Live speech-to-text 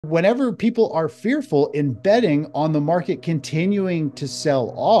Whenever people are fearful in betting on the market continuing to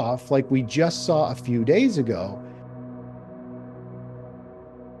sell off, like we just saw a few days ago.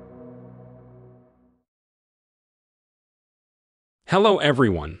 Hello,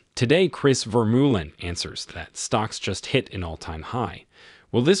 everyone. Today, Chris Vermeulen answers that stocks just hit an all time high.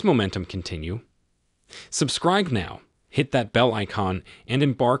 Will this momentum continue? Subscribe now, hit that bell icon, and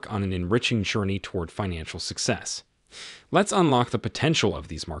embark on an enriching journey toward financial success. Let's unlock the potential of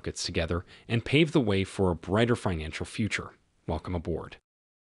these markets together and pave the way for a brighter financial future. Welcome aboard.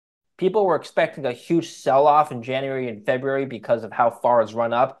 People were expecting a huge sell-off in January and February because of how far it's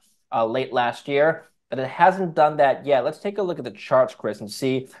run up late last year, but it hasn't done that yet. Let's take a look at the charts, Chris, and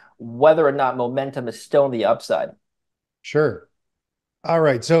see whether or not momentum is still on the upside. Sure. All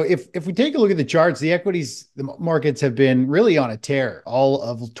right. So if we take a look at the charts, the equities, the markets have been really on a tear all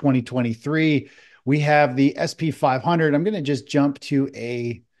of 2023. We have the SP 500. I'm going to just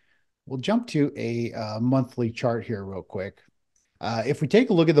we'll jump to a monthly chart here real quick. If we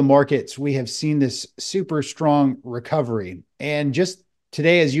take a look at the markets, we have seen this super strong recovery. And just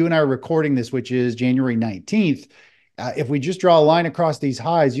today, as you and I are recording this, which is January 19th, if we just draw a line across these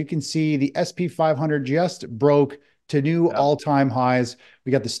highs, you can see the SP 500 just broke to new Yeah. all-time highs.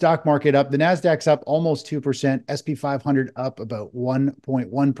 We got the stock market up. The Nasdaq's up almost 2%, SP 500 up about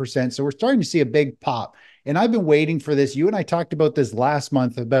 1.1%. So we're starting to see a big pop. And I've been waiting for this. You and I talked about this last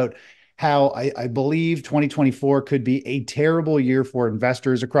month about how I believe 2024 could be a terrible year for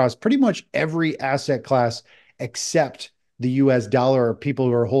investors across pretty much every asset class except the US dollar or people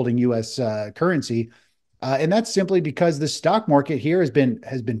who are holding US currency. And that's simply because the stock market here has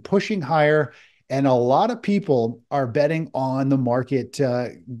been pushing higher, and a lot of people are betting on the market uh,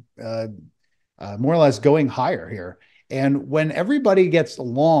 more or less going higher here. And when everybody gets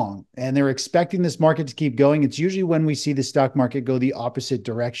long and they're expecting this market to keep going, it's usually when we see the stock market go the opposite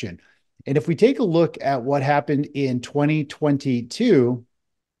direction. And if we take a look at what happened in 2022,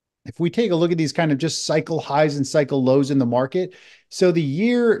 if we take a look at these kind of just cycle highs and cycle lows in the market, so the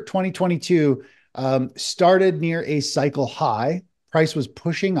year 2022 started near a cycle high, price was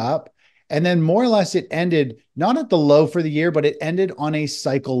pushing up, and then more or less it ended not at the low for the year, but it ended on a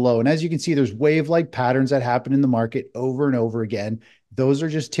cycle low. And as you can see, there's wave like patterns that happen in the market over and over again. Those are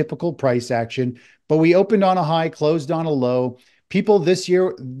just typical price action. But we opened on a high, closed on a low. People this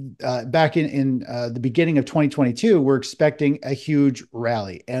year, back in the beginning of 2022, were expecting a huge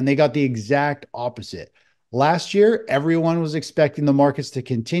rally, and they got the exact opposite. Last year, everyone was expecting the markets to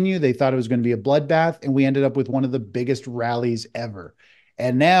continue. They thought it was going to be a bloodbath, and we ended up with one of the biggest rallies ever.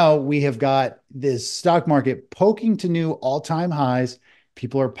 And now we have got this stock market poking to new all-time highs.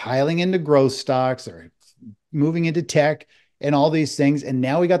 People are piling into growth stocks or moving into tech and all these things. And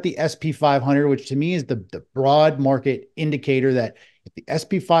now we got the SP 500, which to me is the broad market indicator that if the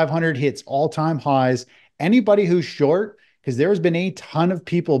SP 500 hits all-time highs, anybody who's short, because there's been a ton of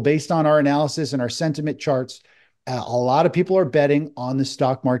people based on our analysis and our sentiment charts, a lot of people are betting on the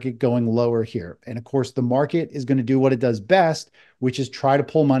stock market going lower here. And of course, the market is going to do what it does best, which is try to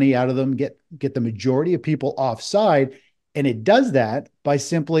pull money out of them, get the majority of people offside. And it does that by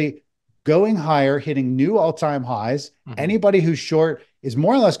simply going higher, hitting new all-time highs. Mhm. Anybody who's short is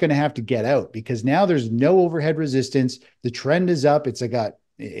more or less going to have to get out because now there's no overhead resistance. The trend is up.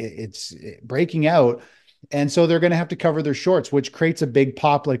 It's breaking out. And so they're going to have to cover their shorts, which creates a big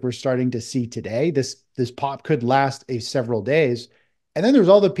pop like we're starting to see today. This pop could last several days. And then there's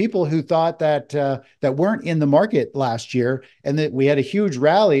all the people who thought that weren't in the market last year and that we had a huge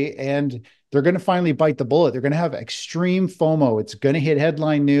rally, and they're going to finally bite the bullet. They're going to have extreme FOMO. It's going to hit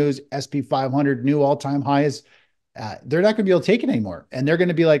headline news, SP 500, new all-time highs. They're not going to be able to take it anymore. And they're going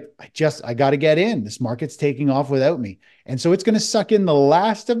to be like, I got to get in. This market's taking off without me. And so it's going to suck in the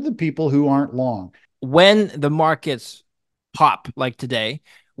last of the people who aren't long. When the markets pop like today,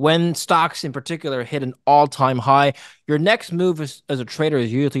 when stocks in particular hit an all-time high, your next move as a trader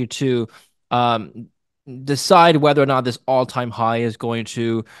is usually to um, decide whether or not this all-time high is going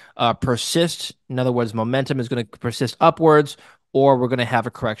to persist. In other words, momentum is going to persist upwards, or we're going to have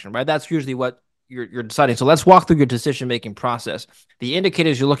a correction, right? That's usually what you're deciding. So let's walk through your decision-making process. The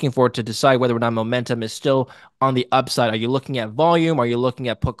indicators you're looking for to decide whether or not momentum is still on the upside. Are you looking at volume? Are you looking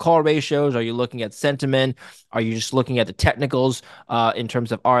at put call ratios? Are you looking at sentiment? Are you just looking at the technicals in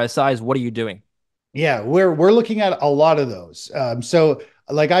terms of RSIs? What are you doing? Yeah, we're looking at a lot of those. So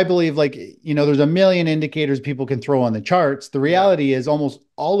like I believe there's a million indicators people can throw on the charts. The Yeah. reality is almost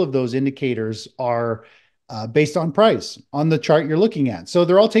all of those indicators are based on price on the chart you're looking at. So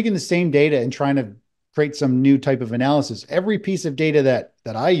they're all taking the same data and trying to create some new type of analysis. Every piece of data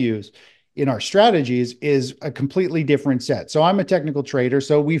that I use in our strategies is a completely different set. So I'm a technical trader,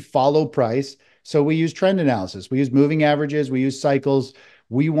 so we follow price. So we use trend analysis, we use moving averages, we use cycles.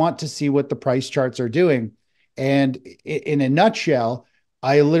 We want to see what the price charts are doing. And in a nutshell,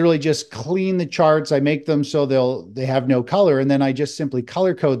 I literally just clean the charts. I make them so they have no color, and then I just simply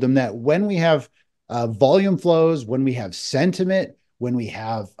color code them that when we have volume flows, when we have sentiment, when we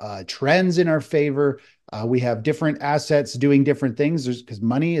have trends in our favor, we have different assets doing different things because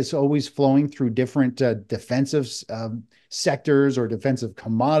money is always flowing through different defensive sectors or defensive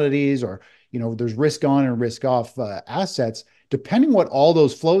commodities, or there's risk on and risk off assets. Depending what all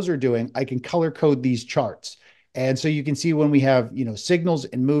those flows are doing, I can color code these charts. And so you can see when we have signals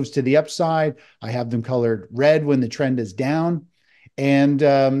and moves to the upside, I have them colored red when the trend is down. And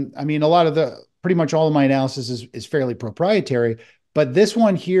I mean, a lot of pretty much all of my analysis is fairly proprietary. But this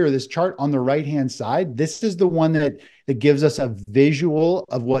one here, this chart on the right-hand side, this is the one that gives us a visual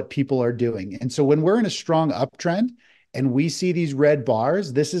of what people are doing. And so when we're in a strong uptrend and we see these red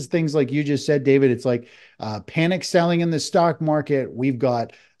bars, this is things like you just said, David. It's like panic selling in the stock market. We've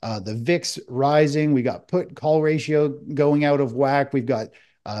got the VIX rising. We got put call ratio going out of whack. We've got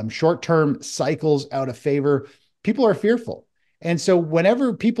short-term cycles out of favor. People are fearful. And so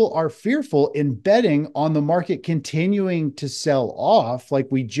whenever people are fearful in betting on the market continuing to sell off, like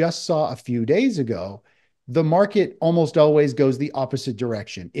we just saw a few days ago, the market almost always goes the opposite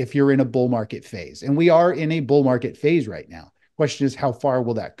direction if you're in a bull market phase. And we are in a bull market phase right now. Question is, how far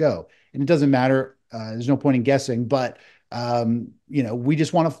will that go? And it doesn't matter. There's no point in guessing, but we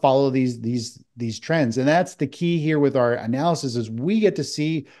just want to follow these trends. And that's the key here with our analysis is we get to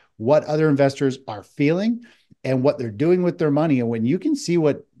see what other investors are feeling and what they're doing with their money. And when you can see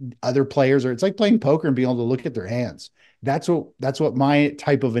what other players are, it's like playing poker and being able to look at their hands. That's what my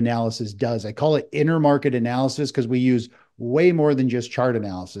type of analysis does. I call it intermarket analysis because we use way more than just chart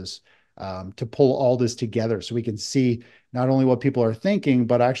analysis to pull all this together so we can see not only what people are thinking,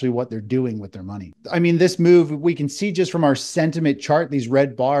 but actually what they're doing with their money. I mean, this move, we can see just from our sentiment chart, these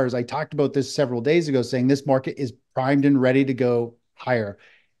red bars. I talked about this several days ago, saying this market is primed and ready to go higher.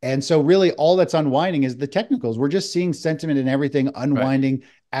 And so really all that's unwinding is the technicals. We're just seeing sentiment and everything unwinding right,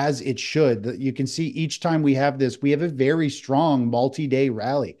 as it should. You can see each time we have this, we have a very strong multi-day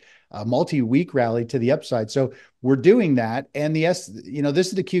rally, a multi-week rally to the upside. So we're doing that. And this is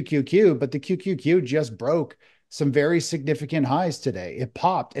the QQQ, but the QQQ just broke some very significant highs today. It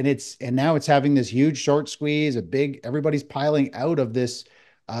popped and now it's having this huge short squeeze, everybody's piling out of this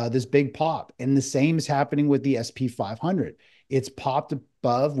big pop. And the same is happening with the SP 500. It's popped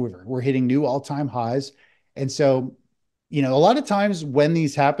above, we're hitting new all-time highs. And so, a lot of times when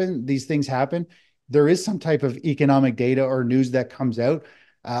these things happen, there is some type of economic data or news that comes out.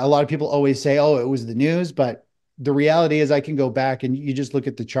 A lot of people always say, oh, it was the news, but the reality is I can go back and you just look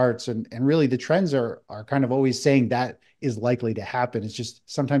at the charts and really the trends are kind of always saying that is likely to happen. It's just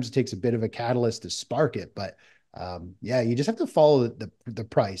sometimes it takes a bit of a catalyst to spark it. But you just have to follow the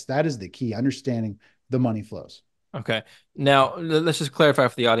price. That is the key, understanding the money flows. Okay. Now, let's just clarify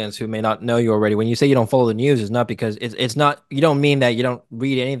for the audience who may not know you already. When you say you don't follow the news, it's not because it's not, you don't mean that you don't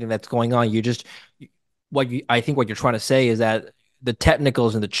read anything that's going on. I think what you're trying to say is that the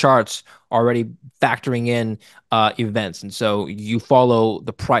technicals and the charts are already factoring in events. And so you follow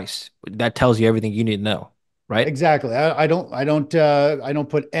the price. That tells you everything you need to know, right? Exactly. I don't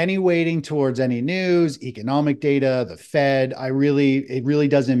put any weighting towards any news, economic data, the Fed. It really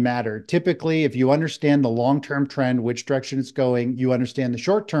doesn't matter. Typically, if you understand the long-term trend, which direction it's going, you understand the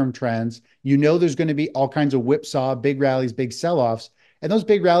short-term trends, there's going to be all kinds of whipsaw, big rallies, big sell-offs. And those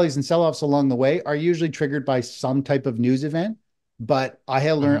big rallies and sell-offs along the way are usually triggered by some type of news event. But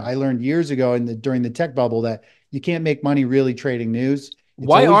I learned years ago during the tech bubble that you can't make money really trading news.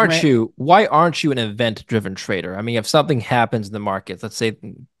 Why aren't you an event-driven trader? I mean, if something happens in the markets, let's say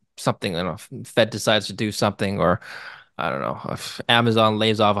something, I don't know, Fed decides to do something, or I don't know, if Amazon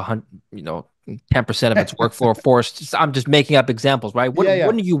lays off 10% of its workforce. I'm just making up examples, right?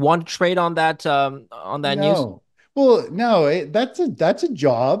 Wouldn't you want to trade on that news? Well, no, that's a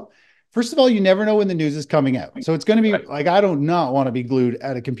job. First of all, you never know when the news is coming out. So it's going to be like, I don't not want to be glued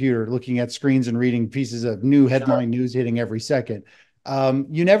at a computer looking at screens and reading pieces of new headline news hitting every second.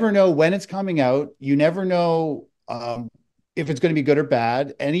 You never know when it's coming out. You never know if it's going to be good or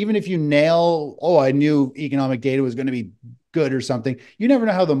bad. And even if you nail, I knew economic data was going to be good or something, you never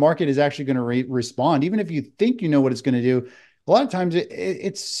know how the market is actually going to respond. Even if you think you know what it's going to do, a lot of times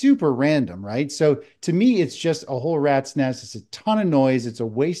it's super random, right? So to me, it's just a whole rat's nest. It's a ton of noise. It's a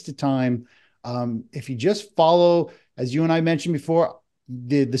waste of time. If you just follow, as you and I mentioned before,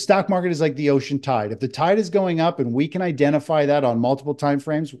 the stock market is like the ocean tide. If the tide is going up and we can identify that on multiple time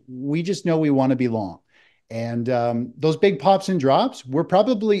frames, we just know we want to be long. And those big pops and drops, we're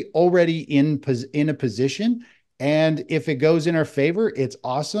probably already in a position. And if it goes in our favor, it's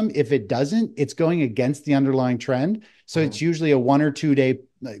awesome. If it doesn't, it's going against the underlying trend. So it's usually a 1 or 2 day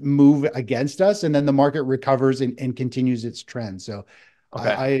move against us, and then the market recovers and continues its trend. So Okay.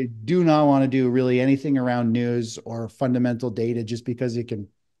 I do not want to do really anything around news or fundamental data just because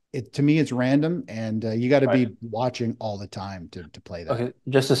to me, it's random, and you got to Right. be watching all the time to play that. Okay.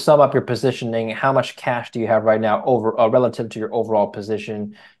 Just to sum up your positioning, how much cash do you have right now over relative to your overall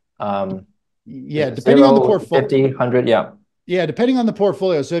position? Is Yeah, it depending on the 0, portfolio. 50, 100? Yeah. Yeah, depending on the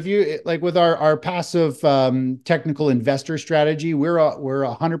portfolio. So if you like with our passive technical investor strategy, we're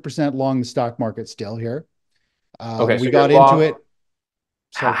 100% long the stock market still here. Okay. We So you're got into long. it.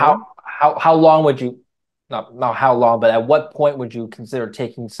 Sorry, go ahead. How long would you, not how long, but at what point would you consider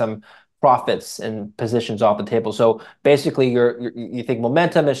taking some profits and positions off the table? So basically, you think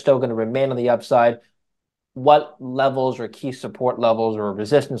momentum is still going to remain on the upside. What levels or key support levels or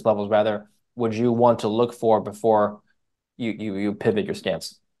resistance levels rather would you want to look for before you pivot your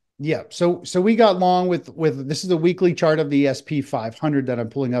stance? Yeah. So we got long with this is the weekly chart of the SP 500 that I'm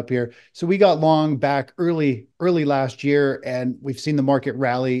pulling up here. So we got long back early last year, and we've seen the market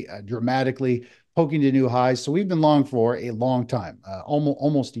rally dramatically, poking to new highs. So we've been long for a long time,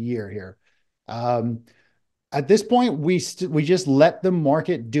 almost a year here. Um, at this point, we just let the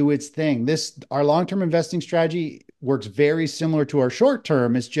market do its thing. This our long-term investing strategy works very similar to our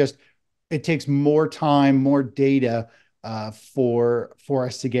short-term. It's just it takes more time, more data for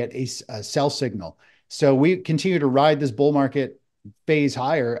us to get a sell signal. So we continue to ride this bull market phase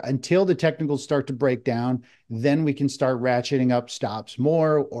higher until the technicals start to break down. Then we can start ratcheting up stops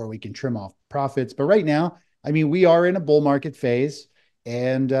more, or we can trim off profits. But right now, I mean, we are in a bull market phase,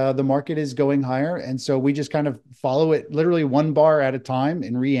 and the market is going higher. And so we just kind of follow it literally one bar at a time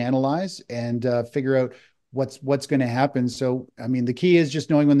and reanalyze and figure out what's going to happen. So, I mean, the key is just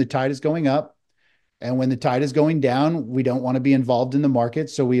knowing when the tide is going up and when the tide is going down. We don't want to be involved in the market,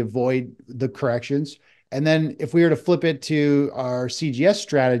 so we avoid the corrections. And then if we were to flip it to our CGS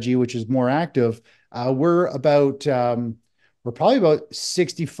strategy, which is more active, we're probably about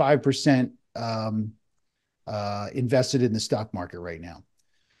 65% invested in the stock market right now.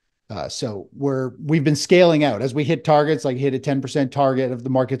 So we've been scaling out as we hit targets, like hit a 10% target of the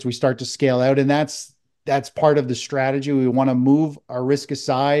markets, we start to scale out. And that's part of the strategy. We want to move our risk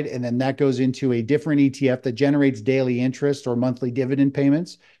aside, and then that goes into a different ETF that generates daily interest or monthly dividend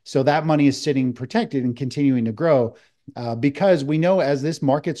payments. So that money is sitting protected and continuing to grow, because we know as this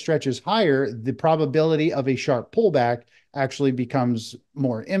market stretches higher, the probability of a sharp pullback actually becomes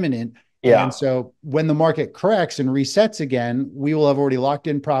more imminent. And Yeah, so when the market corrects and resets again, we will have already locked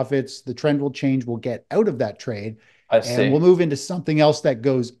in profits. The trend will change. We'll get out of that trade, I and see. we'll move into something else that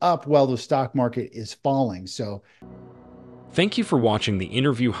goes up while the stock market is falling. So Thank you for watching the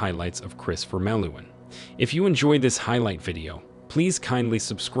interview highlights of Chris Vermeulen. If you enjoyed this highlight video, please kindly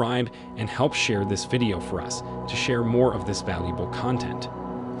subscribe and help share this video for us to share more of this valuable content.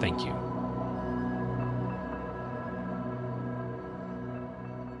 Thank you.